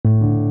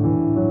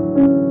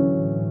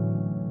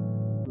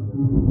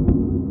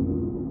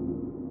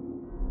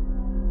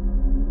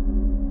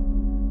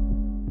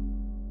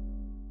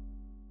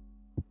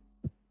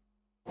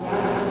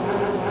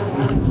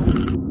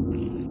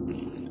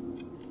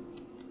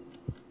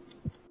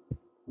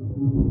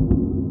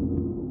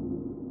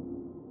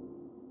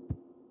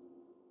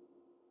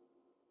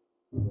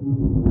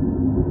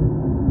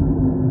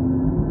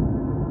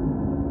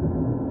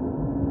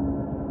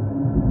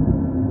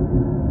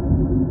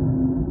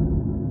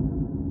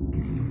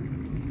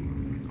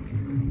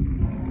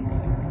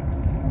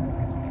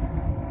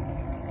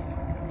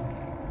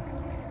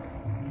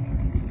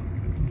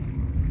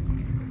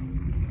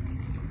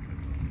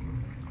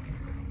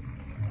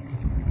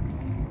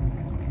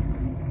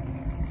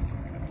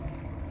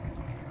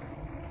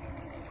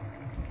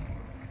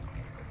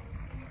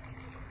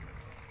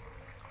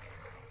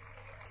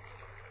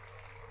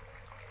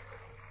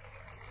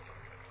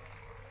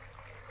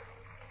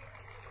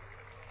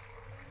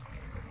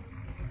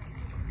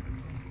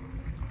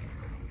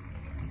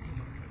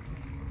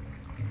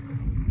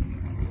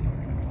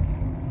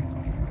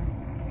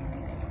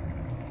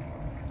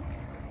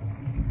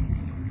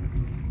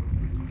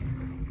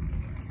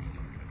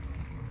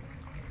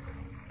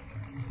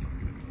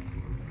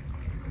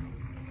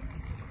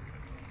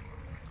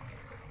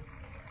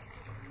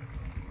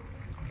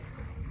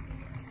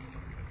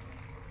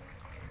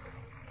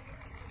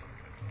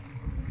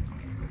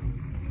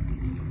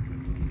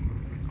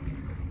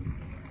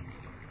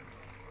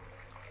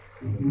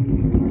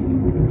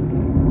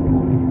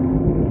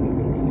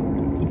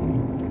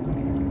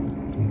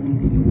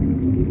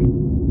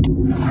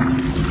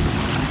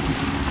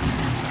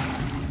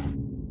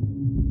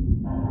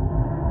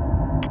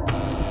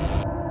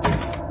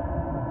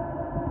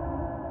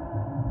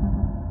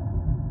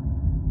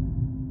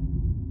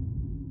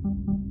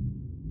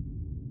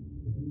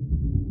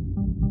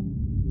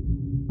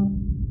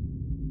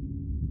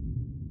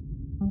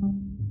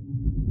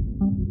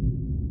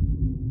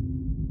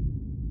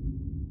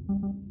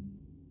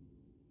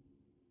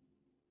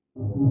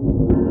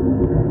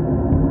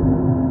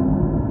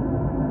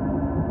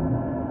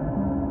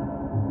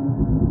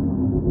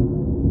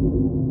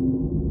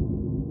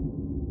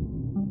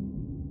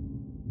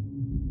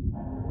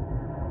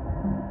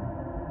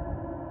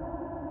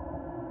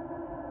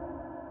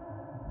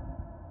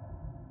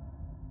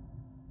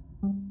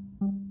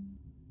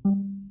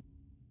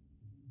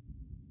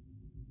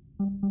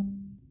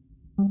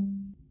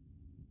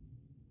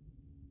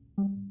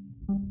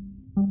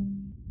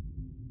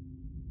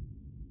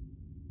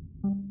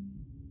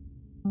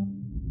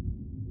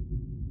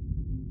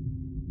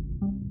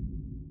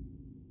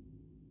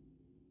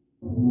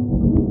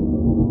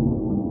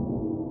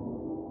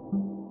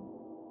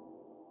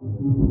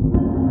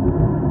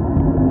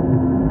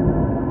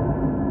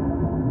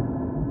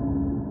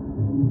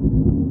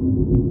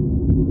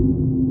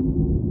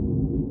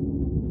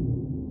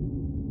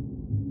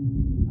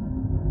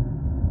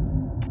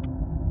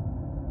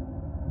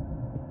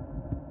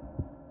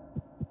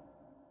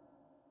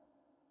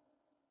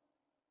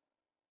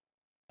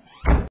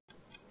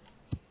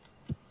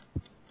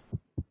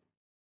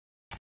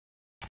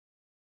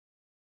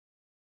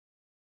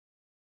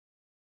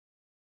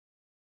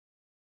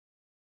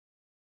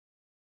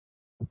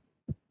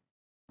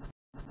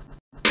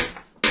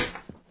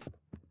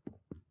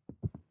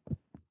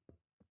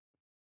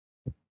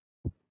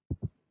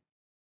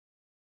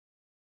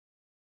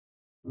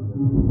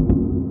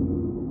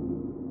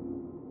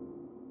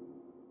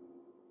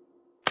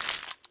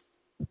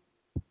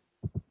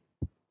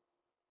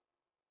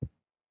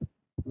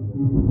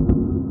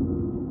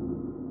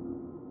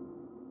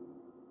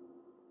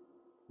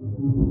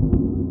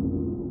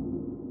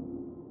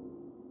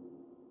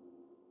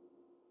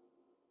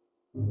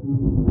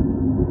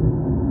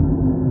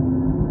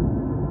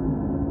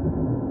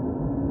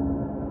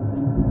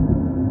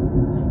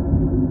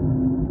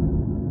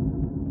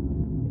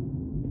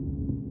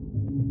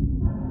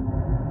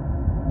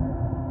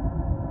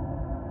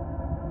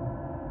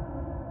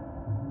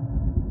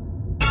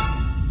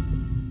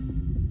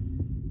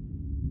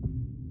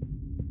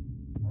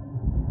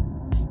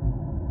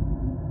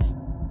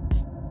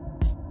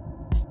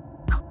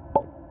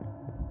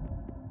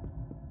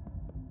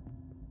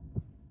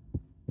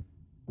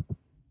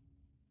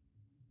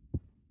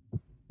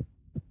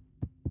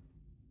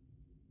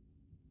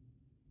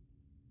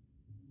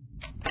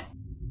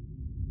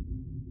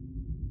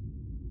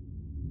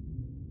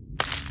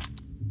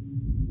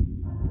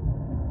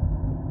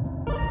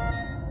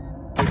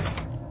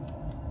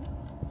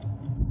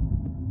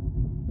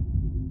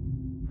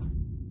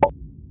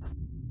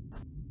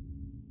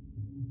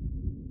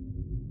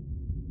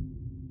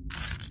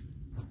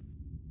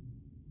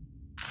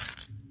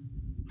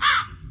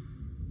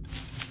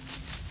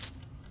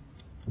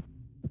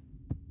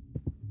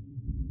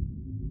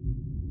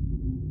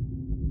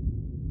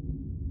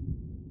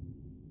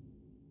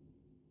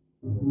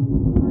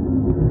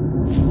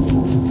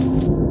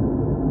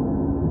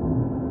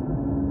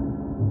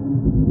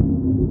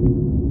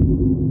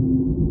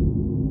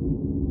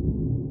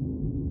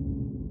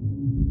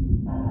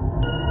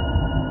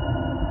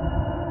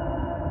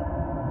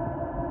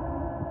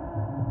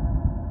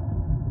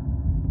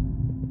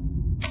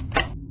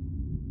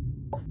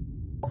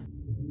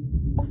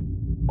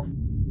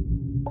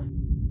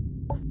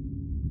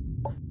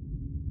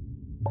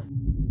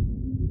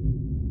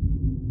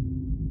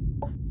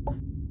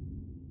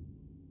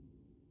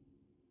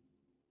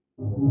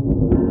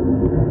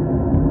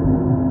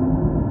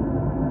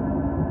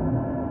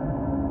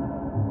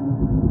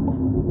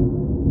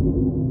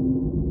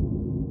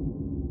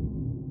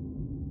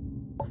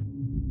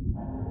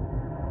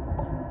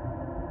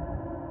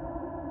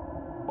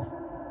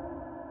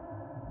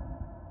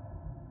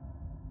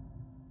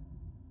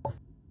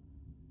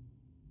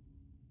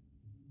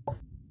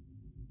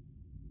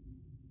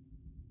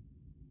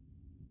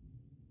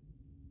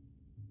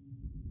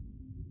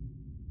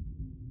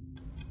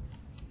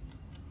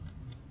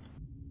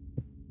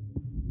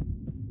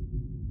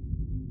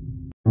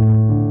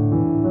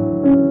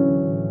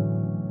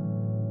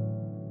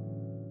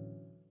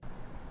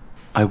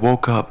I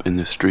woke up in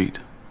the street.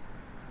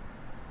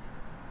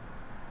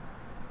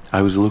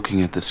 I was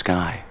looking at the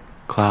sky.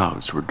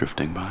 Clouds were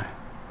drifting by.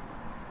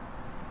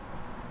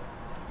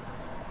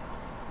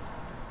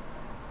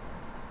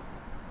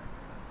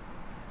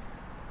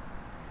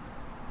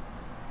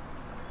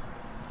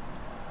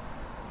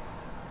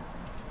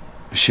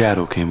 A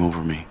shadow came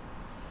over me.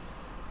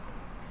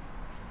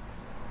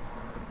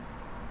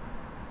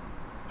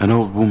 An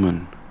old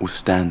woman was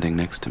standing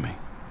next to me.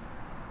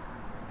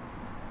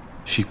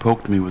 She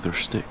poked me with her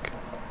stick.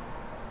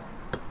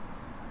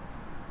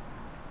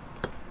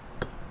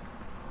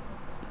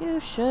 You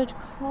should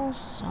call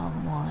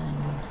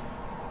someone.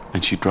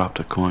 And she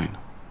dropped a coin.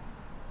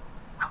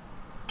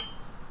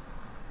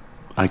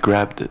 I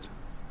grabbed it.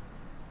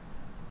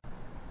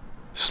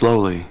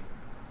 Slowly,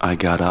 I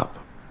got up.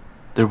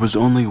 There was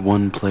only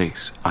one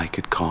place I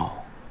could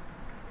call.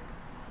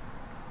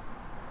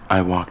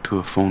 I walked to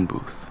a phone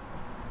booth.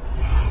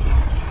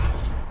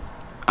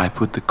 I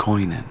put the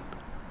coin in.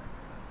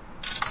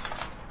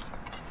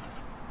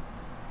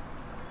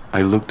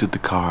 I looked at the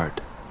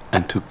card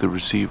and took the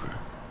receiver.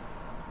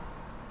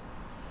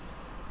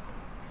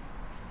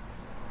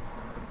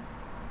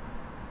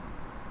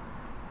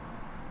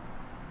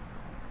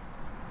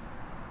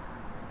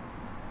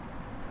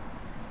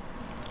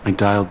 I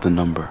dialed the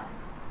number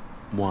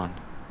 1.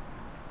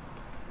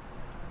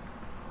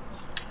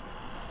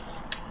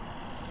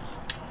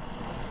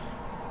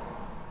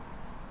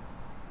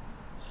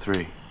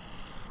 Three,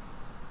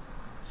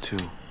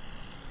 2.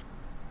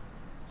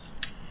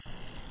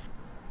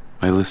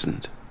 I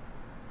listened.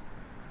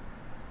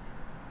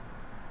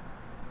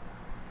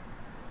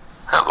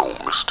 Hello,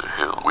 Mr.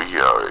 Hill. We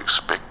are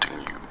expecting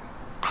you.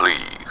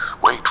 Please,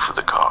 wait for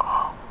the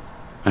car.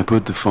 I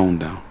put the phone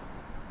down.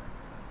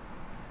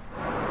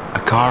 A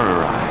car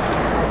arrived.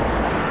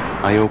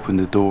 I opened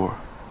the door.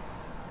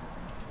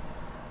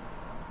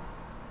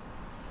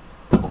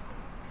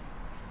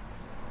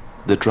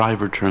 The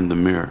driver turned the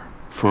mirror.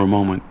 For a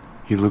moment,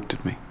 he looked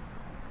at me.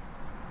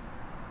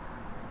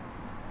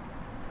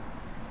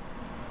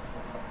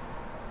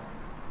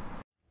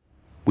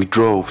 We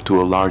drove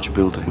to a large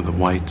building with a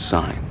white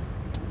sign.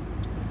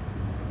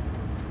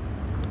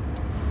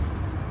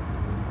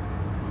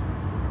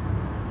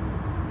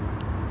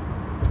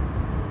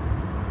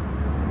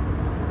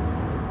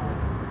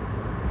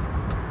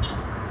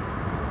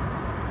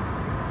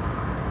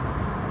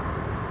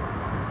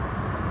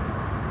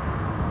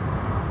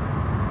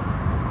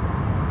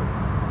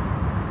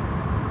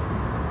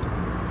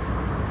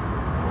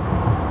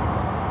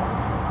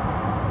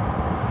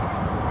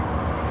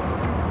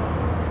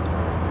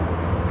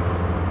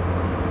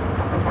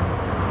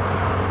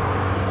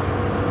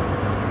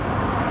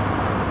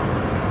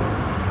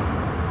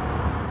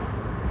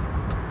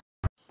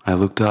 I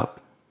looked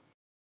up.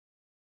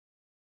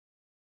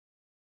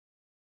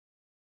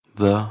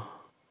 The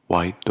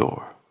white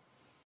door.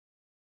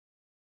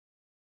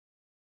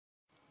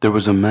 There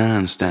was a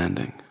man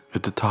standing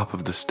at the top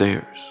of the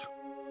stairs.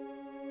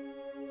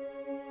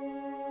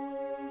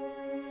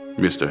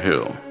 Mr.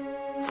 Hill,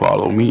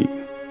 follow me.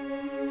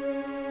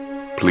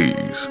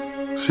 Please,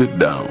 sit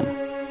down.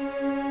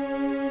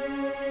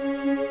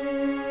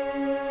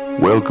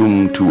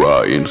 Welcome to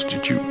our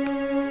institute.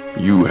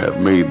 You have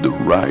made the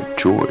right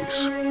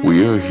choice.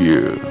 We are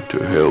here to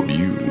help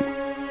you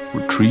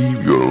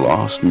retrieve your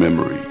lost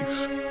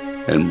memories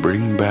and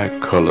bring back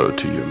color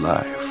to your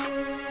life.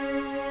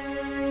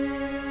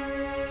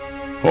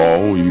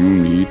 All you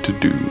need to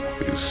do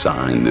is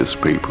sign this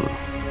paper.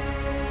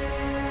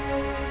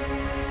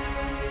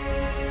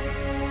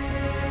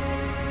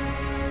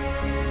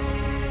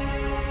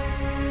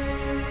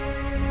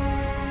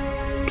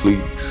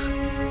 Please,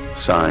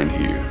 sign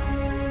here.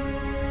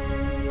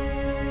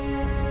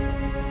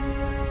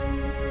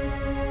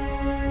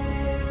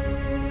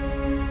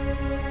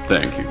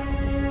 Thank you.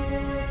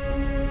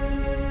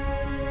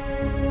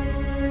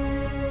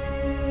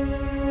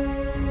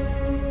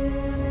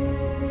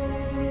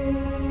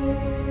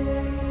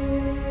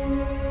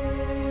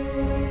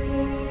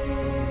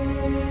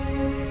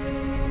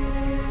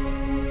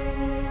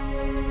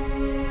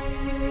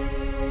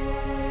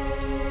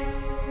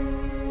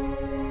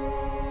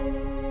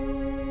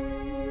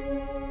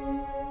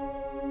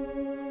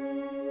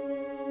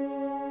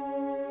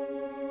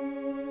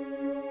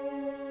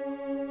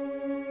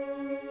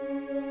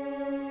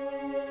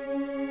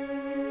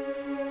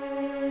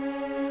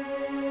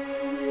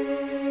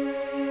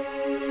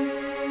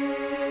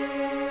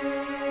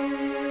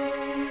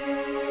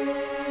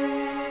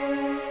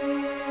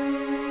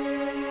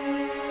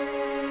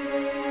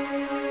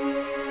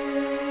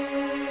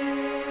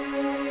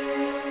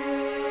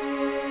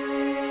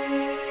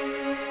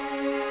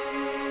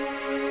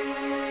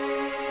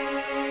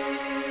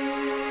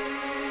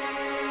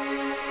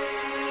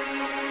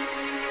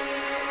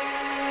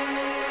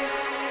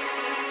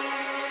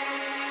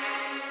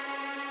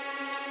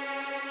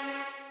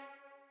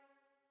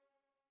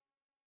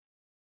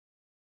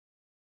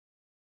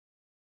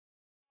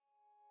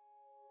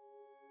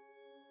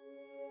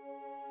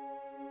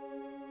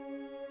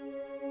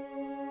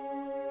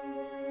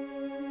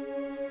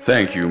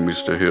 Thank you,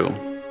 Mr. Hill.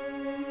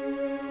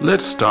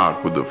 Let's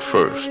start with the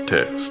first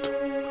test.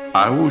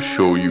 I will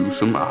show you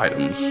some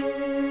items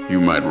you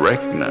might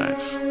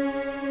recognize.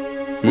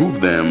 Move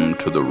them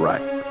to the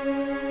right.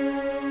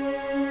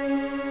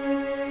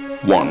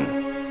 1.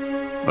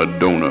 A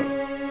donut.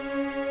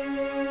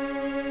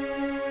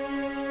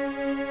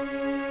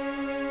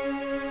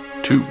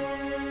 2.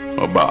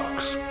 A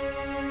box.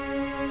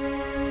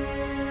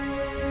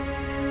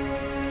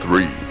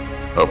 3.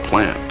 A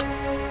plant.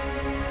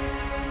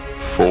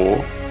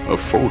 4. A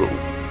photo.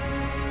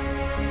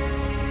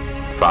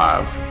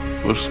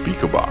 5. A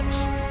speaker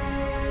box.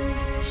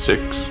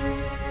 6.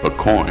 A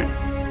coin.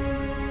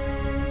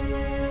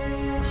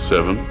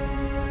 7.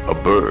 A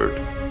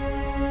bird.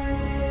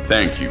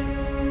 Thank you.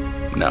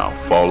 Now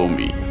follow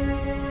me.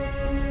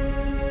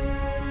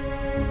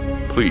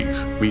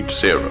 Please meet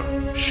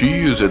Sarah.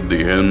 She is at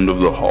the end of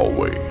the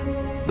hallway.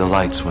 The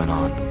lights went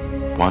on,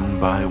 one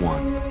by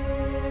one.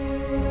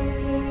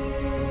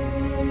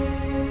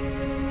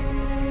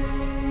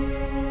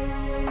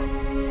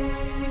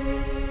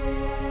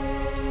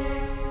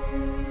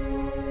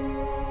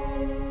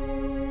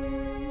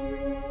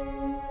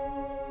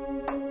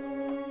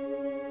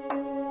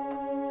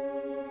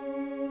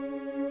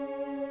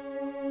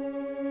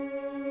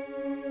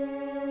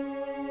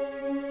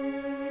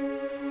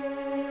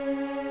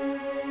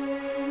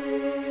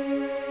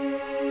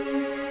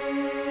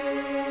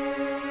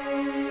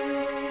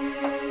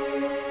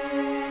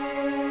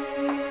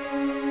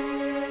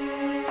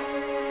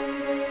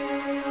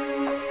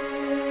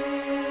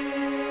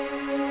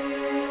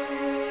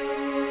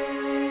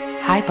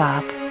 Hi,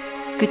 Bob.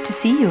 Good to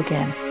see you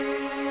again.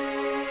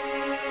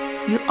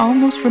 You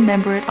almost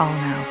remember it all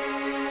now.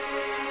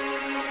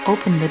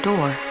 Open the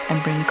door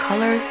and bring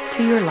color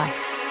to your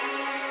life.